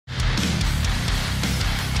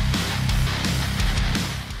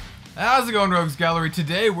How's it going, Rogues Gallery?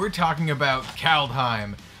 Today we're talking about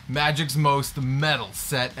Kaldheim, Magic's most metal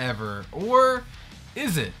set ever. Or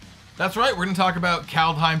is it? That's right, we're going to talk about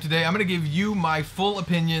Kaldheim today. I'm going to give you my full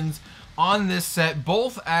opinions on this set,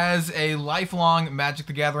 both as a lifelong Magic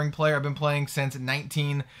the Gathering player. I've been playing since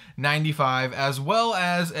 1995, as well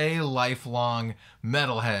as a lifelong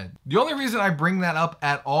Metalhead. The only reason I bring that up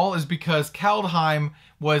at all is because Kaldheim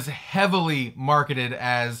was heavily marketed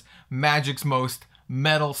as Magic's most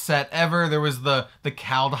metal set ever. There was the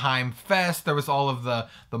Kaldheim Fest, there was all of the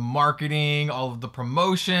marketing, all of the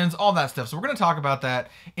promotions, all that stuff. So we're going to talk about that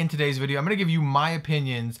in today's video. I'm going to give you my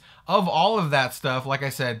opinions of all of that stuff, like I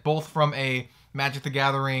said, both from a Magic the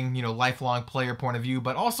Gathering, lifelong player point of view,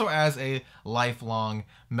 but also as a lifelong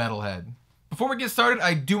Metalhead. Before we get started,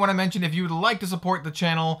 I do want to mention, if you would like to support the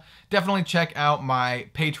channel, definitely check out my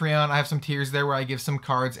Patreon. I have some tiers there where I give some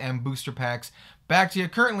cards and booster packs back to you.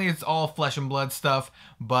 Currently, it's all Flesh and Blood stuff,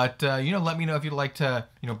 but, let me know if you'd like to,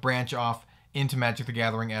 branch off into Magic the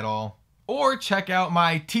Gathering at all. Or check out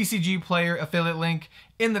my TCG player affiliate link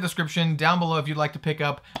in the description down below if you'd like to pick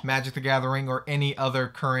up Magic the Gathering or any other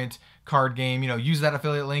current card game. Use that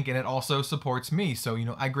affiliate link and it also supports me. So,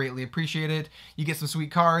 I greatly appreciate it. You get some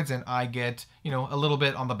sweet cards and I get, a little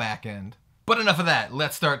bit on the back end. But enough of that.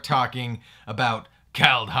 Let's start talking about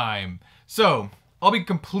Kaldheim. So, I'll be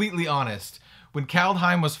completely honest. When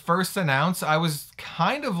Kaldheim was first announced, I was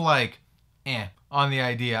kind of like, on the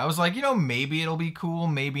idea. I was like, maybe it'll be cool,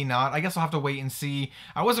 maybe not. I guess I'll have to wait and see.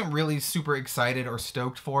 I wasn't really super excited or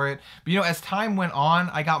stoked for it. But, as time went on,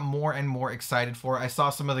 I got more and more excited for it. I saw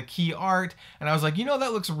some of the key art, and I was like,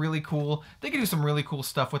 that looks really cool. They could do some really cool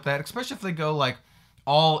stuff with that, especially if they go, like,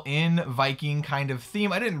 all-in Viking kind of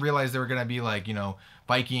theme. I didn't realize they were going to be, like,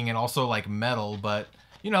 Viking and also, like, metal, but,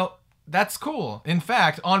 that's cool. In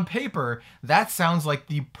fact, on paper, that sounds like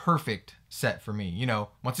the perfect set for me.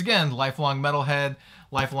 Once again, lifelong Metalhead,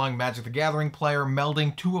 lifelong Magic the Gathering player,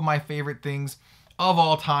 melding two of my favorite things of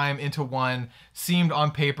all time into one seemed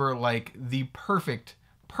on paper like the perfect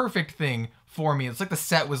thing for me. It's like the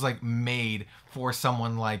set was like made for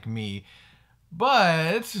someone like me.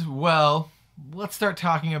 But, well, let's start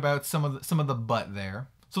talking about some of the but there.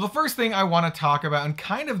 So the first thing I want to talk about, and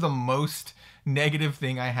kind of the most negative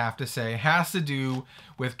thing I have to say, has to do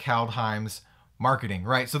with Kaldheim's marketing,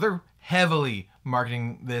 right? So they're heavily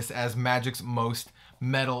marketing this as Magic's most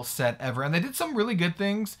metal set ever. And they did some really good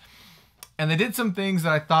things, and they did some things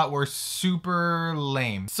that I thought were super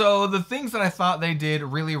lame. So the things that I thought they did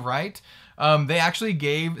really right, they actually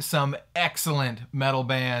gave some excellent metal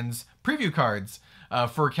bands preview cards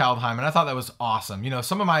for Kaldheim, and I thought that was awesome.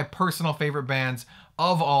 Some of my personal favorite bands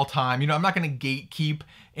of all time. I'm not going to gatekeep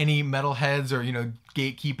any metalheads or,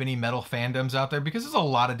 gatekeep any metal fandoms out there, because there's a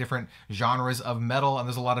lot of different genres of metal and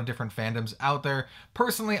there's a lot of different fandoms out there.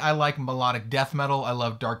 Personally, I like melodic death metal. I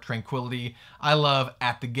love Dark Tranquillity. I love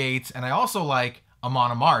At the Gates. And I also like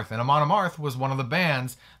Amon Amarth. And Amon Amarth was one of the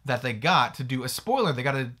bands that they got to do a spoiler. They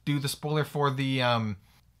got to do the spoiler for the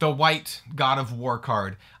white God of War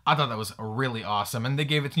card. I thought that was really awesome. And they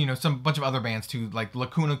gave it to, some bunch of other bands too, like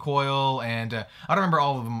Lacuna Coil, and I don't remember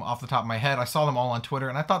all of them off the top of my head. I saw them all on Twitter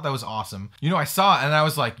and I thought that was awesome. I saw it and I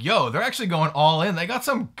was like, yo, they're actually going all in. They got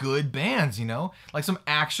some good bands, like some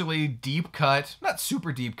actually deep cut, not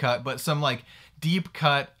super deep cut, but some like deep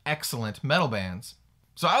cut, excellent metal bands.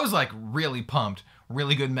 So I was like really pumped.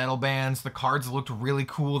 Really good metal bands. The cards looked really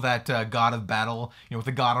cool. That God of Battle, with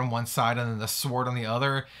the god on one side and then the sword on the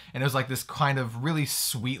other. And it was like this kind of really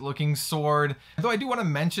sweet looking sword. Though I do want to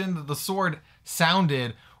mention that the sword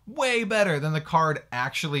sounded way better than the card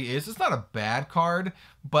actually is. It's not a bad card,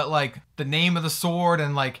 but like the name of the sword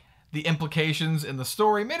and like the implications in the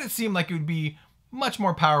story made it seem like it would be much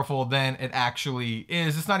more powerful than it actually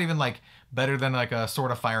is. It's not even like better than like a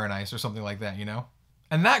Sword of Fire and Ice or something like that,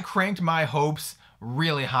 And that cranked my hopes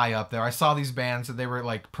really high up there. I saw these bands that they were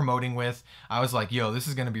like promoting with. I was like, yo, this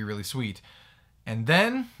is going to be really sweet. And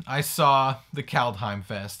then I saw the Kaldheim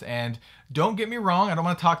Fest. And don't get me wrong, I don't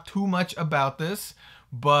want to talk too much about this,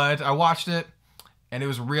 but I watched it and it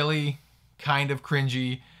was really kind of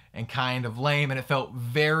cringy and kind of lame, and it felt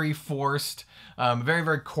very forced, very,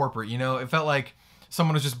 very corporate. It felt like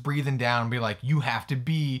someone was just breathing down and be like, you have to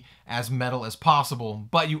be as metal as possible,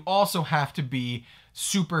 but you also have to be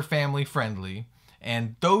super family friendly.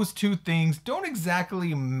 And those two things don't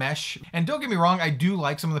exactly mesh. And don't get me wrong, I do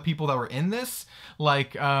like some of the people that were in this.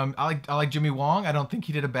 Like, I like Jimmy Wong. I don't think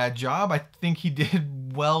he did a bad job. I think he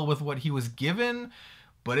did well with what he was given,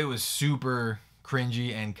 but it was super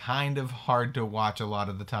cringy and kind of hard to watch a lot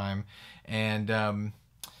of the time. And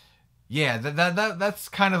yeah, that's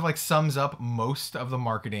kind of like sums up most of the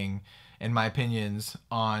marketing and my opinions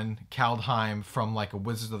on Kaldheim from like a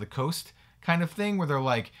Wizards of the Coast kind of thing, where they're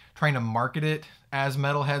like trying to market it as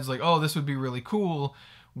Metalheads, like, oh, this would be really cool,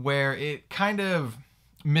 where it kind of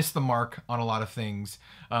missed the mark on a lot of things.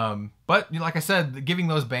 But like I said, giving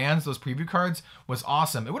those bands those preview cards was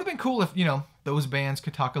awesome. It would have been cool if, those bands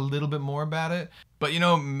could talk a little bit more about it. But,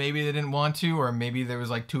 maybe they didn't want to, or maybe they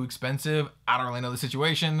was like too expensive. I don't really know the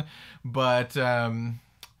situation. But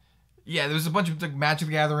yeah, there was a bunch of like, Magic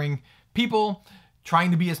the Gathering people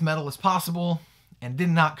trying to be as metal as possible and did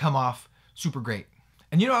not come off super great.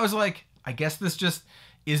 And I was like, I guess this just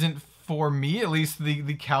isn't for me, at least the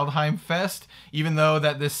Kaldheim Fest, even though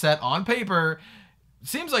that this set on paper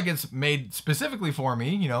seems like it's made specifically for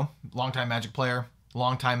me, longtime Magic player,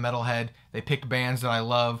 longtime Metalhead. They picked bands that I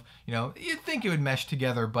love. You'd think it would mesh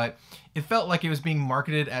together, but it felt like it was being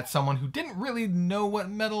marketed at someone who didn't really know what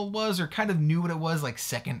metal was, or kind of knew what it was like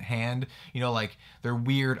secondhand, like their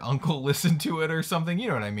weird uncle listened to it or something, you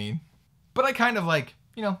know what I mean? But I kind of like,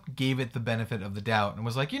 gave it the benefit of the doubt and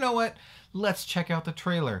was like, you know what? Let's check out the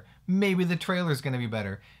trailer. Maybe the trailer's going to be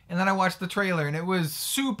better. And then I watched the trailer and it was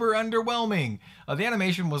super underwhelming. The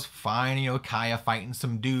animation was fine, Kaya fighting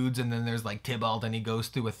some dudes, and then there's like Tybalt and he goes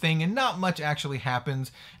through a thing and not much actually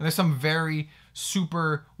happens. And there's some very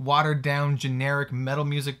super watered down generic metal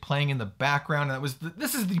music playing in the background. And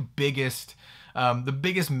this is the biggest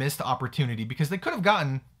missed opportunity, because they could have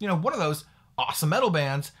gotten, one of those awesome metal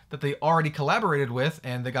bands that they already collaborated with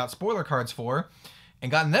and they got spoiler cards for,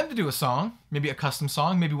 and gotten them to do a song, maybe a custom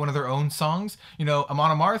song, maybe one of their own songs.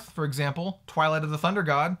 Amon Amarth, for example, Twilight of the Thunder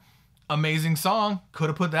God, amazing song. Could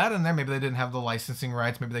have put that in there. Maybe they didn't have the licensing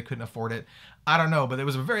rights. Maybe they couldn't afford it. I don't know, but it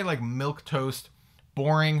was a very like milquetoast,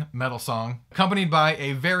 boring metal song, accompanied by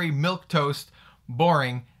a very milquetoast,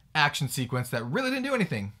 boring action sequence that really didn't do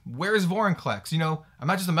anything. Where's Vorinclex? I'm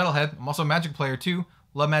not just a Metalhead. I'm also a Magic player too.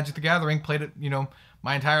 Love Magic the Gathering. Played it,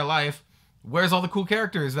 my entire life. Where's all the cool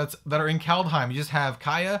characters that are in Kaldheim? You just have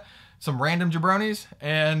Kaya, some random jabronis,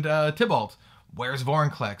 and Tybalt. Where's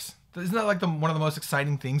Vorinclex? Isn't that like one of the most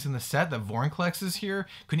exciting things in the set, that Vorinclex is here?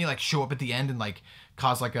 Couldn't he like show up at the end and like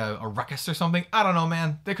cause like a ruckus or something? I don't know,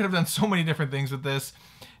 man. They could have done so many different things with this,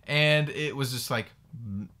 and it was just like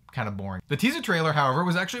kind of boring. The teaser trailer, however,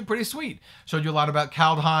 was actually pretty sweet. Showed you a lot about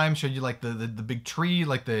Kaldheim, showed you like the big tree,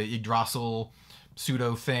 like the Yggdrasil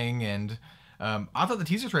pseudo thing, and I thought the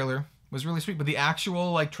teaser trailer was really sweet, but the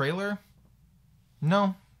actual like trailer,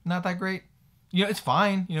 no, not that great. It's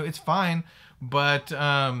fine, it's fine, but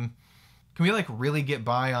can we like really get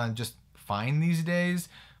by on just fine these days?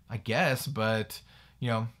 I guess, but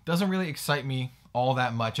doesn't really excite me all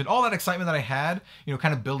that much. And all that excitement that I had,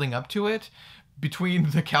 kind of building up to it between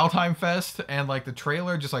the Kaldheim Fest and like the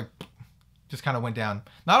trailer, just kind of went down.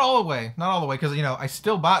 Not all the way, because I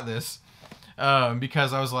still bought this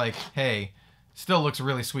because I was like, hey, still looks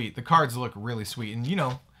really sweet. The cards look really sweet, and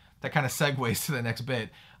that kind of segues to the next bit.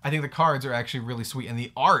 I think the cards are actually really sweet, and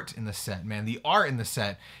the art in the set, man, the art in the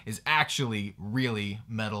set is actually really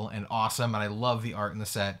metal and awesome, and I love the art in the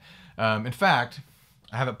set. In fact,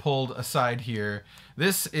 I have it pulled aside here.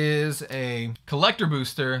 This is a collector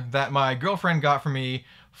booster that my girlfriend got for me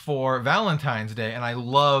for Valentine's Day, and I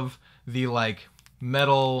love the like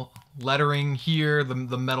metal lettering here, the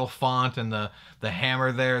metal font and the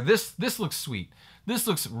hammer there. This looks sweet. This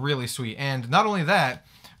looks really sweet. And not only that,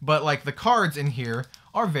 but like the cards in here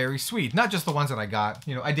are very sweet. Not just the ones that I got.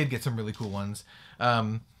 I did get some really cool ones.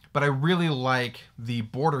 But I really like the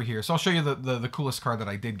border here. So I'll show you the coolest card that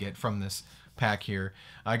I did get from this pack here.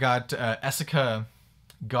 I got Essica,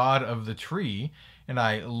 God of the Tree, and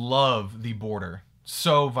I love the border.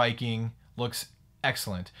 So Viking, looks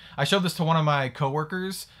excellent. I showed this to one of my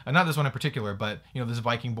coworkers, not this one in particular, but this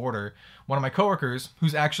Viking border. One of my coworkers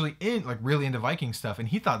who's actually really into Viking stuff, and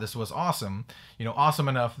he thought this was awesome. Awesome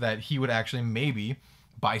enough that he would actually maybe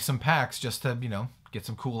buy some packs just to get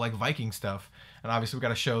some cool like Viking stuff. And obviously we got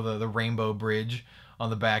to show the rainbow bridge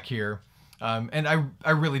on the back here. And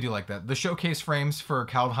I really do like that. The showcase frames for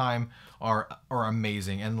Kaldheim are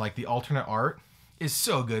amazing, and like the alternate art is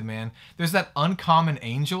so good, man. There's that uncommon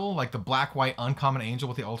angel, like the black-white uncommon angel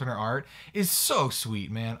with the alternate art is so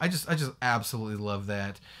sweet, man. I just absolutely love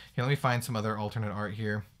that. Here, let me find some other alternate art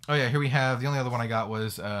here. Oh yeah, here we have, the only other one I got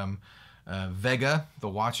was Vega, the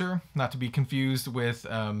Watcher, not to be confused with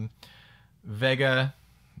Vega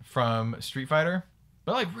from Street Fighter,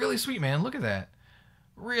 but like really sweet, man. Look at that.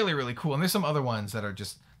 Really, really cool. And there's some other ones that are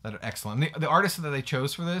excellent. The artist that they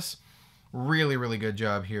chose for this, really, really good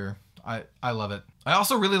job here. I love it. I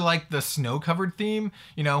also really like the snow-covered theme.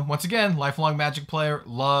 Once again, lifelong Magic player,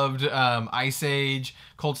 loved Ice Age.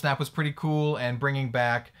 Cold Snap was pretty cool, and bringing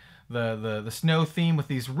back the snow theme with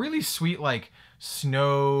these really sweet like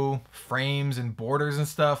snow frames and borders and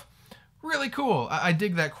stuff. Really cool. I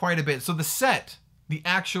dig that quite a bit. So the set, the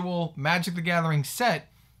actual Magic the Gathering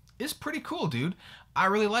set, is pretty cool, dude. I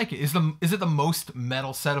really like it. Is it the most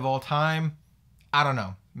metal set of all time? I don't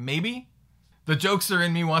know. Maybe? The jokester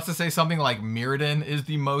in me wants to say something like Mirrodin is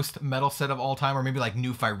the most metal set of all time, or maybe like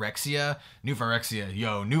New Phyrexia. New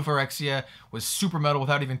Phyrexia was super metal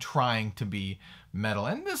without even trying to be metal.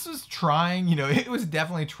 And this was trying, you know, it was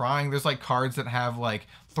definitely trying. There's like cards that have like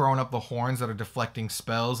throwing up the horns that are deflecting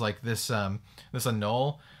spells, like this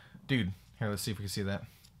annul. Dude, here, let's see if we can see that.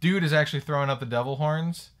 Dude is actually throwing up the devil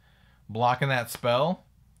horns, blocking that spell.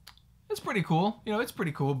 It's pretty cool. You know, it's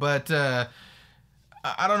pretty cool, but I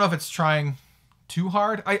don't know if it's trying too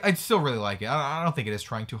hard. I still really like it. I don't think it is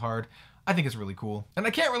trying too hard. I think it's really cool. And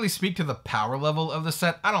I can't really speak to the power level of the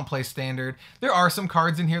set. I don't play Standard. There are some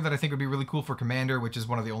cards in here that I think would be really cool for Commander, which is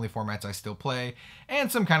one of the only formats I still play.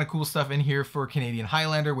 And some kind of cool stuff in here for Canadian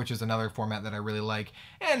Highlander, which is another format that I really like.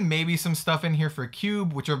 And maybe some stuff in here for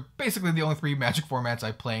Cube, which are basically the only 3 Magic formats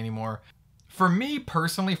I play anymore. For me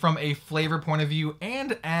personally, from a flavor point of view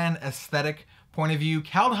and an aesthetic point of view,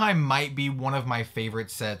 Kaldheim might be one of my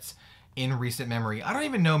favorite sets in recent memory. I don't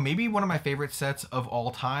even know, maybe one of my favorite sets of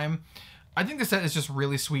all time. I think the set is just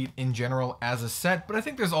really sweet in general as a set, but I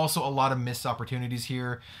think there's also a lot of missed opportunities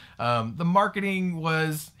here. The marketing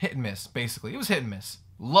was hit and miss, basically. It was hit and miss.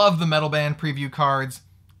 Loved the Metal Band preview cards.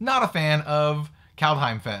 Not a fan of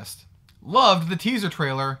Kaldheim Fest. Loved the teaser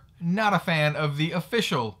trailer. Not a fan of the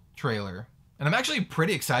official trailer. And I'm actually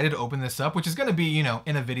pretty excited to open this up, which is going to be, you know,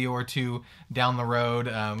 in a video or two down the road.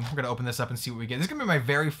 We're going to open this up and see what we get. This is going to be my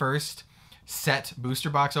very first set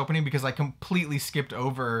booster box opening because I completely skipped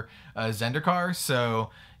over Zendikar.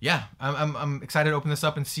 So yeah, I'm excited to open this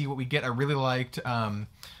up and see what we get. I really liked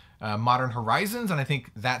Modern Horizons, and I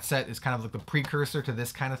think that set is kind of like the precursor to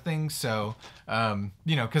this kind of thing. So,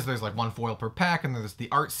 you know, because there's like 1 foil per pack, and there's the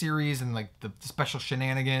art series and like the special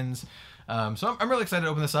shenanigans. So I'm really excited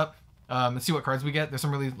to open this up. And see what cards we get. There's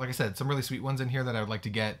some really, like I said, some really sweet ones in here that I would like to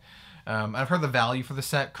get. I've heard the value for the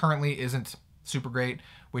set currently isn't super great,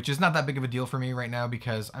 which is not that big of a deal for me right now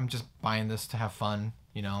because I'm just buying this to have fun.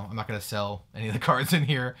 You know, I'm not going to sell any of the cards in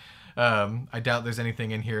here. I doubt there's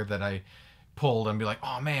anything in here that I pulled and be like,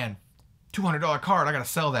 oh man, $200 card, I got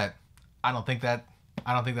to sell that. I don't think that's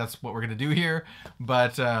what we're going to do here,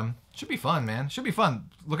 but should be fun, man. Should be fun.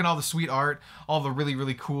 Look at all the sweet art, all the really,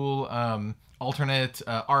 really cool alternate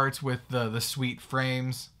art with the sweet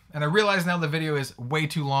frames. And I realize now the video is way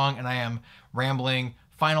too long and I am rambling.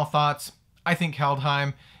 Final thoughts. I think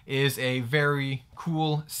Kaldheim is a very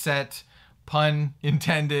cool set, pun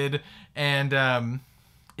intended, and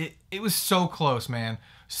it was so close, man.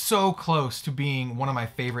 So close to being one of my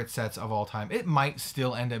favorite sets of all time. It might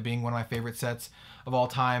still end up being one of my favorite sets of all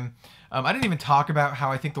time. I didn't even talk about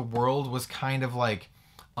how I think the world was kind of like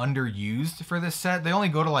underused for this set. They only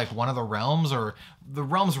go to like one of the realms, or the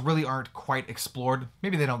realms really aren't quite explored.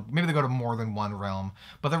 Maybe they don't, maybe they go to more than one realm,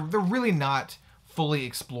 but they're really not fully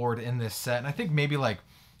explored in this set. And I think maybe like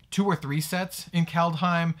 2 or 3 sets in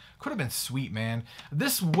Kaldheim could have been sweet, man.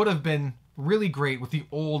 This would have been really great with the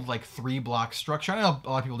old like 3-block structure. I know a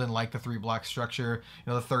lot of people didn't like the 3-block structure.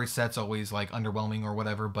 You know, the third set's always like underwhelming or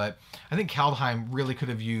whatever, but I think Kaldheim really could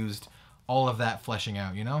have used all of that fleshing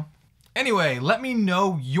out, you know? Anyway, let me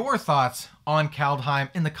know your thoughts on Kaldheim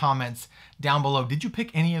in the comments down below. Did you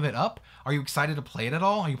pick any of it up? Are you excited to play it at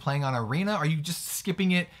all? Are you playing on Arena? Are you just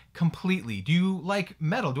skipping it completely? Do you like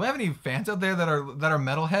metal? Do I have any fans out there that are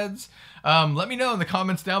metalheads? Let me know in the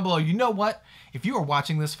comments down below. You know what? If you are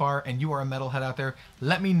watching this far and you are a metalhead out there,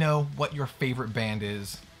 let me know what your favorite band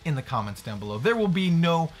is in the comments down below. There will be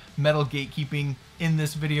no metal gatekeeping in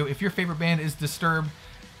this video. If your favorite band is Disturbed,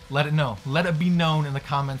 let it know. Let it be known in the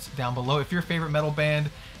comments down below. If your favorite metal band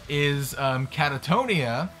is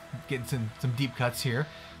Catatonia, getting some deep cuts here,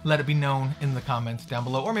 let it be known in the comments down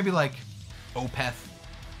below. Or maybe like Opeth,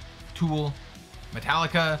 Tool,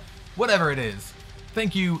 Metallica, whatever it is.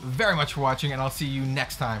 Thank you very much for watching, and I'll see you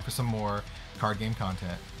next time for some more card game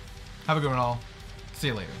content. Have a good one all. See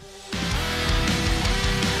you later.